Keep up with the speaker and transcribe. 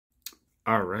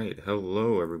Alright,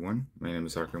 hello everyone. My name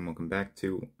is Arthur and welcome back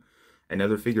to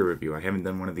another figure review. I haven't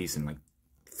done one of these in like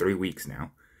 3 weeks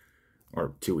now.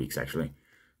 Or 2 weeks actually.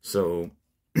 So,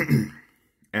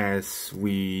 as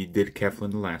we did Kefla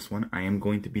in the last one, I am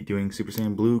going to be doing Super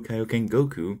Saiyan Blue Kaioken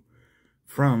Goku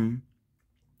from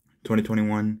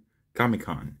 2021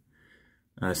 Comic-Con.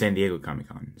 San Diego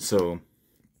Comic-Con. So,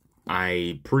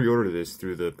 I pre-ordered this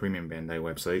through the Premium Bandai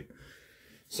website.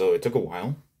 So, it took a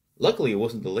while. Luckily, it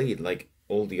wasn't delayed like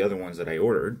all the other ones that I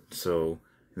ordered, so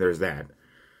there's that.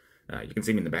 You can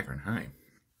see me in the background. Hi.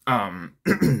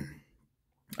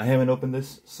 I haven't opened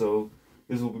this, so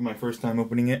this will be my first time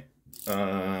opening it.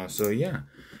 So yeah,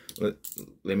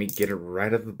 let me get it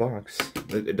right out of the box.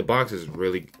 The box is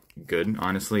really good.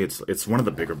 Honestly, it's one of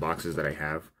the bigger boxes that I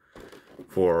have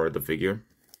for the figure.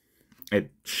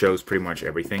 It shows pretty much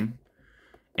everything,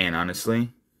 and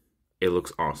honestly, it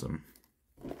looks awesome.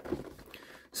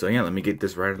 So yeah, let me get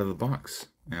this right out of the box,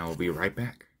 and I'll be right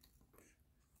back.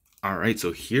 Alright,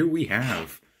 so here we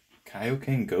have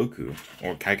Kaioken Goku,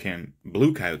 or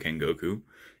Blue Kaioken Goku,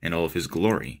 in all of his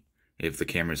glory. If the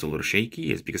camera is a little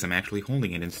shaky, it's because I'm actually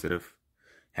holding it instead of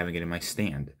having it in my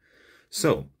stand.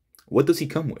 So, what does he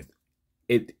come with?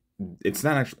 It's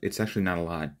actually not a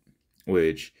lot,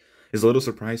 which is a little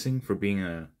surprising for being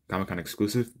a Comic-Con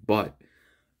exclusive, but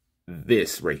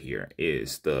this right here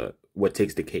is what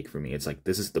takes the cake for me. It's like,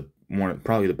 this is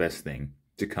probably the best thing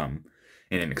to come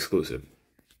in an exclusive.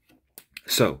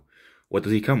 So, what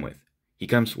does he come with? He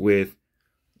comes with,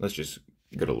 let's just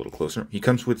get a little closer. He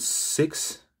comes with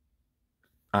 6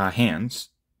 hands,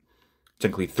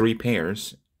 technically 3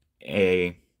 pairs,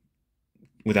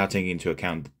 without taking into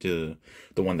account the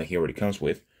one that he already comes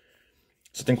with.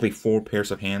 So technically 4 pairs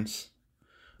of hands.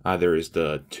 There is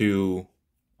the 2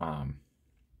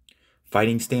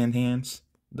 fighting stand hands,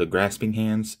 the grasping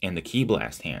hands, and the key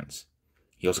blast hands.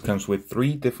 He also comes with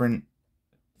 3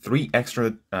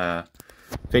 extra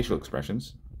facial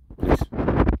expressions. Please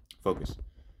focus.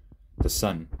 The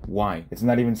sun. Why? It's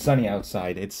not even sunny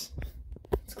outside. It's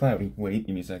cloudy. Wait,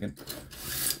 give me a second.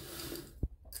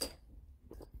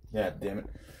 Yeah, damn it.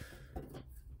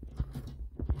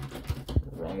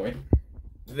 Wrong way.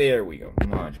 There we go.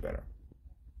 Much better.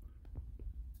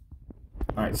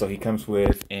 Alright, so he comes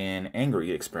with an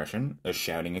angry expression, a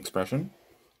shouting expression.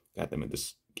 God damn it,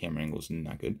 this camera angle is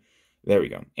not good. There we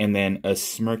go. And then a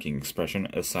smirking expression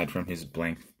aside from his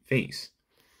blank face.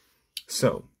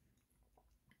 So,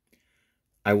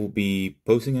 I will be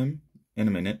posting him in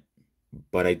a minute,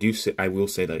 but I will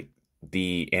say like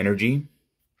the energy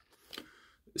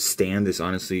stand is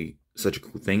honestly such a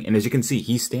cool thing. And as you can see,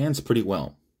 he stands pretty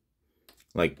well.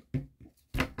 Like,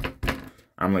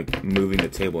 I'm like moving the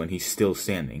table and he's still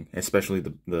standing, especially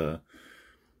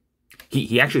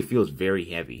he actually feels very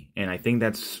heavy, and I think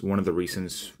that's one of the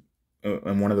reasons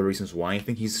why I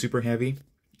think he's super heavy.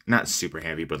 Not super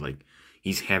heavy, but like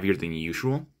he's heavier than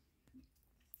usual,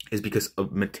 is because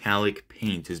of metallic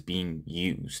paint is being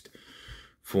used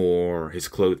for his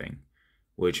clothing,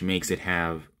 which in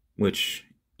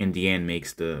the end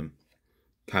makes the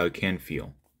Kaioken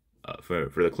feel for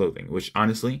the clothing, which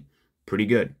honestly pretty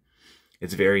good.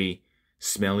 It's very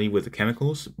smelly with the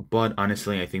chemicals, but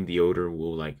honestly, I think the odor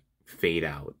will like fade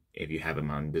out if you have them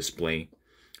on display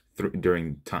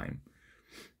during time.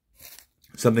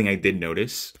 Something I did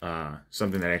notice,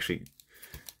 something that actually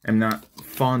I'm not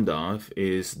fond of,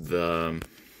 is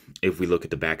if we look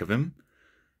at the back of him,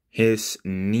 his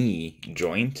knee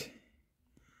joint.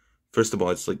 First of all,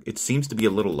 it's like, it seems to be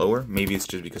a little lower. Maybe it's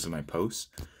just because of my post,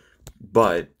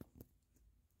 but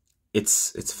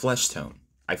it's flesh tone.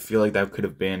 I feel like that could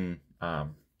have been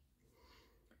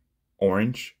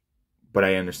orange, but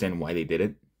I understand why they did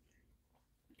it.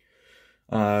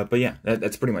 But yeah,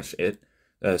 that's pretty much it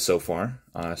so far.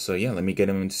 So yeah, let me get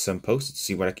him into some posts to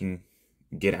see what I can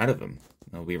get out of him.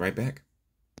 I'll be right back.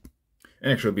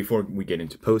 And actually, before we get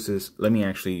into poses, let me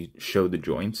actually show the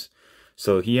joints.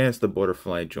 So he has the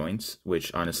butterfly joints,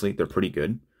 which honestly, they're pretty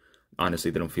good.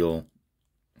 Honestly, they don't feel,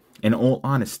 in all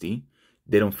honesty,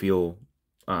 they don't feel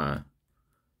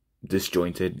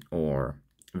disjointed or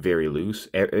very loose.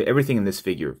 Everything in this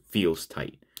figure feels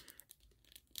tight.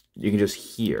 You can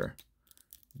just hear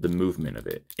the movement of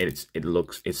it.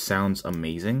 It sounds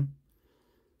amazing.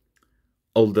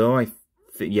 Although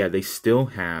yeah, they still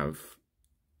have,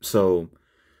 so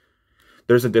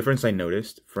there's a difference I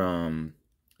noticed from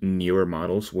newer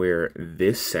models where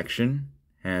this section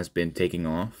has been taken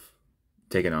off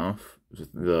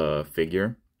the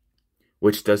figure,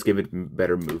 which does give it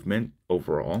better movement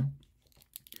overall.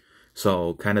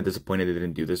 So, kind of disappointed they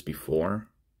didn't do this before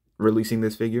releasing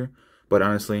this figure, but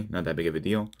honestly, not that big of a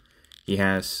deal. He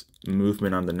has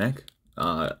movement on the neck,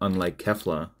 Unlike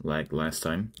Kefla, like last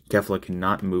time, Kefla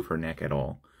cannot move her neck at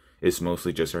all. It's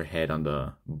mostly just her head on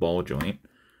the ball joint.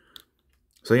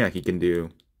 So yeah, he can do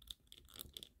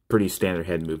pretty standard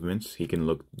head movements. He can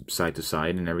look side to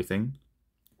side and everything.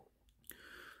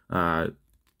 Arm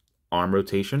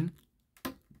rotation.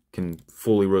 Can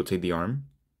fully rotate the arm.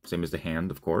 Same as the hand,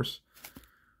 of course.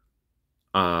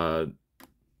 The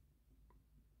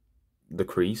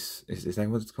crease. Is that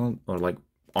what it's called? Or like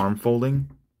arm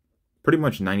folding? Pretty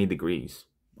much 90 degrees.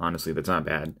 Honestly, that's not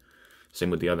bad. Same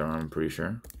with the other arm, I'm pretty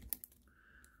sure.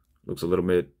 Looks a little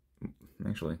bit...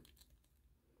 Actually...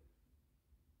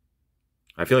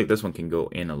 I feel like this one can go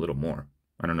in a little more.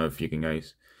 I don't know if you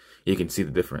can see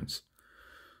the difference.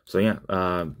 So yeah,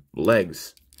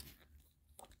 legs.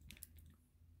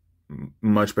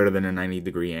 Much better than a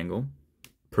 90-degree angle.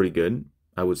 Pretty good.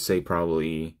 I would say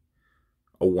probably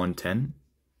a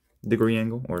 110-degree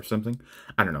angle or something.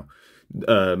 I don't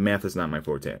know. Math is not my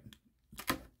forte.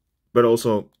 But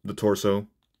also, the torso,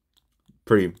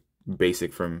 pretty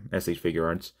basic from SH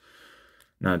Figuarts.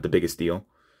 Not the biggest deal.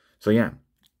 So yeah.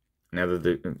 Now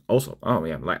also, oh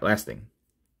yeah, last thing.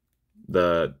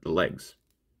 The legs.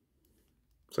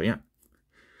 So yeah.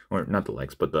 Or not the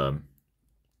legs, but the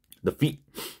feet.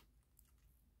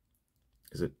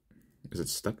 Is it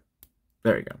stuck?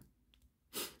 There you go.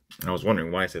 I was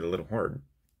wondering why I said a little hard.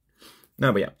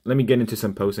 No, but yeah, let me get into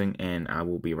some posing and I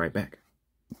will be right back.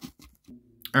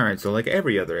 Alright, so like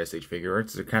every other SH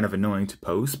Figuarts, they're kind of annoying to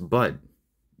pose, but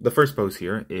the first pose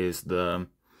here is a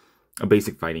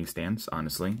basic fighting stance,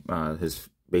 honestly. His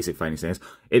basic fighting stance.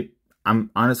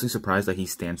 I'm honestly surprised that he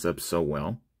stands up so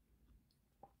well.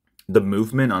 The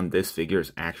movement on this figure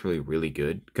is actually really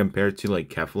good compared to like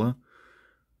Kefla,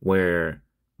 where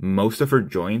most of her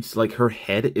joints, like her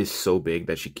head is so big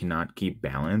that she cannot keep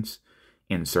balance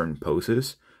in certain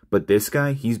poses. But this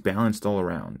guy, he's balanced all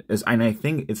around. And I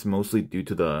think it's mostly due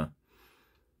to the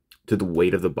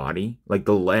weight of the body. Like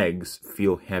the legs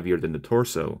feel heavier than the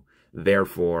torso.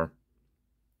 Therefore,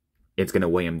 it's going to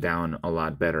weigh him down a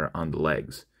lot better on the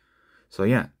legs. So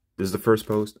yeah, this is the first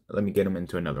pose. Let me get him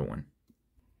into another one.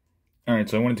 Alright,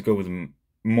 so I wanted to go with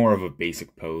more of a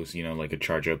basic pose, you know, like a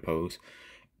charge up pose.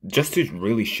 Just to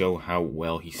really show how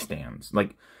well he stands.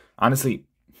 Like, honestly,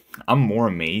 I'm more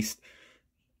amazed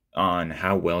on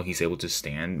how well he's able to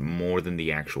stand more than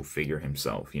the actual figure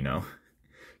himself, you know?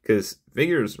 Because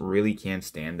figures really can't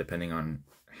stand depending on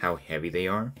how heavy they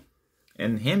are.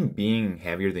 And him being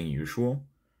heavier than usual,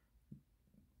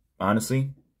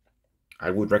 honestly,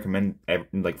 I would recommend,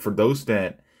 like, for those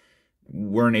that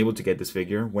weren't able to get this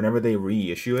figure, whenever they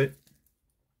reissue it,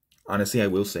 honestly, I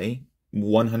will say,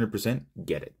 100%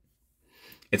 get it.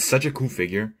 It's such a cool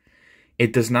figure.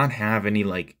 It does not have any,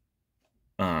 like,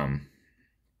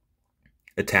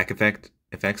 attack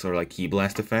effects or, like, key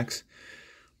blast effects,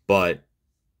 but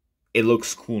it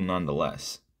looks cool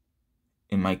nonetheless.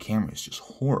 And my camera is just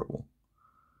horrible.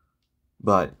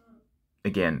 But,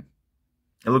 again,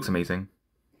 it looks amazing.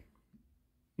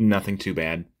 Nothing too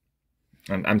bad.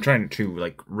 I'm trying to,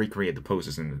 like, recreate the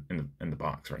poses in the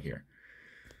box right here.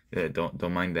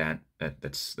 Don't mind that.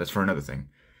 That's for another thing.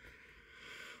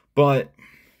 But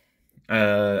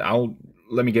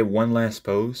let me get one last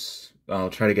pose. I'll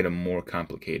try to get a more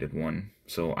complicated one.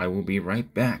 So I will be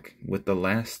right back with the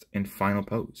last and final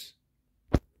pose.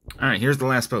 Alright, here's the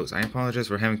last pose. I apologize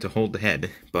for having to hold the head,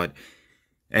 but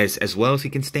as well as he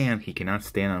can stand, he cannot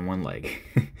stand on one leg.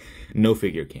 No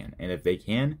figure can. And if they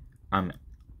can,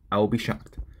 I will be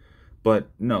shocked.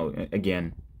 But no,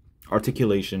 again,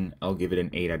 articulation, I'll give it an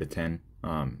 8 out of 10.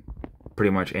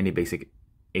 Pretty much any basic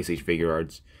SH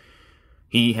Figuarts.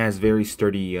 He has very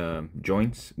sturdy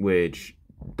joints, which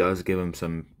does give him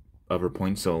some other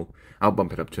points, so I'll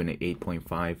bump it up to an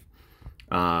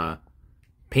 8.5.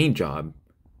 Paint job,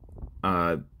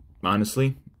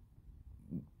 honestly,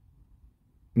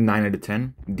 9 out of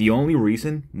 10. The only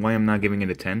reason why I'm not giving it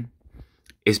a 10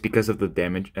 is because of the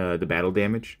damage, the battle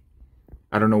damage.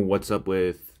 I don't know what's up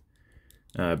with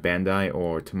Bandai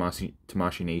or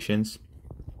Tamashii Nations,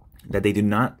 that they do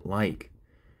not like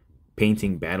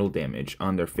painting battle damage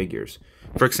on their figures.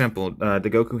 For example, the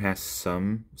Goku has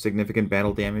some significant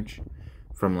battle damage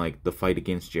from, like, the fight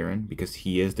against Jiren, because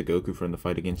he is the Goku from the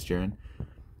fight against Jiren.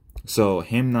 So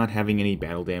him not having any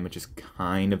battle damage is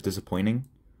kind of disappointing.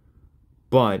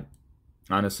 But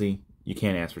honestly, you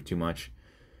can't ask for too much.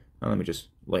 Let me just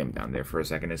lay him down there for a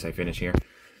second as I finish here.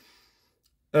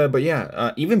 But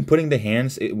yeah, even putting the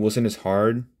hands, it wasn't as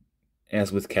hard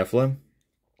as with Kefla.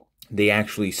 They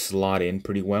actually slot in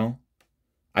pretty well.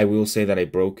 I will say that I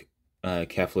broke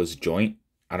Kefla's joint.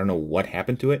 I don't know what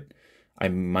happened to it. I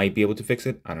might be able to fix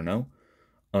it. I don't know.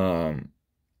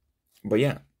 But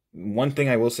yeah, one thing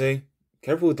I will say,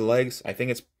 careful with the legs. I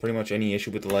think it's pretty much any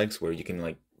issue with the legs where you can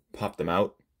like pop them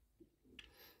out.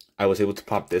 I was able to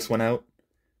pop this one out.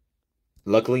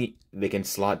 Luckily, they can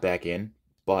slot back in,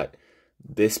 but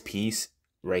this piece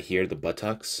right here, the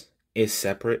buttocks, is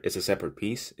separate. It's a separate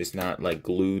piece. It's not like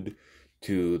glued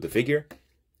to the figure.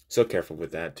 So careful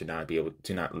with that to not be able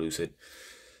to not lose it.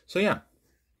 So yeah,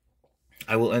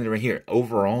 I will end it right here.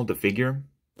 Overall, the figure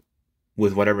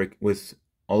with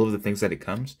all of the things that it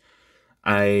comes,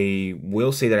 I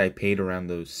will say that I paid around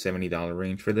the $70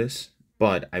 range for this,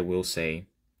 but I will say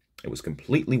it was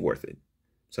completely worth it.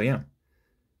 So yeah,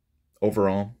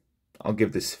 overall, I'll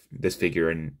give this figure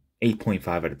an 8.5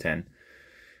 out of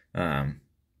 10.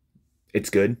 It's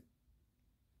good.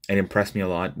 It impressed me a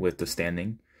lot with the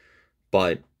standing,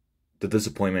 but the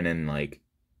disappointment in like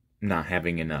not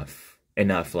having enough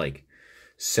like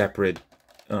separate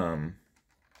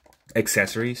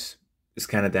accessories is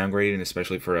kind of downgraded,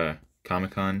 especially for a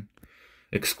Comic-Con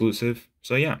exclusive.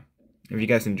 So yeah, if you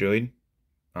guys enjoyed,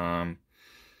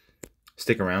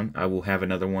 stick around. I will have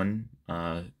another one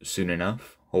soon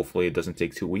enough. Hopefully it doesn't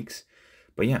take 2 weeks.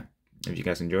 But yeah, if you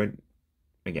guys enjoyed,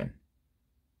 again,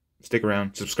 stick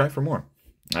around, subscribe for more.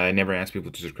 I never ask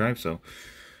people to subscribe, so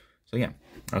yeah.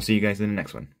 I'll see you guys in the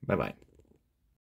next one. Bye-bye.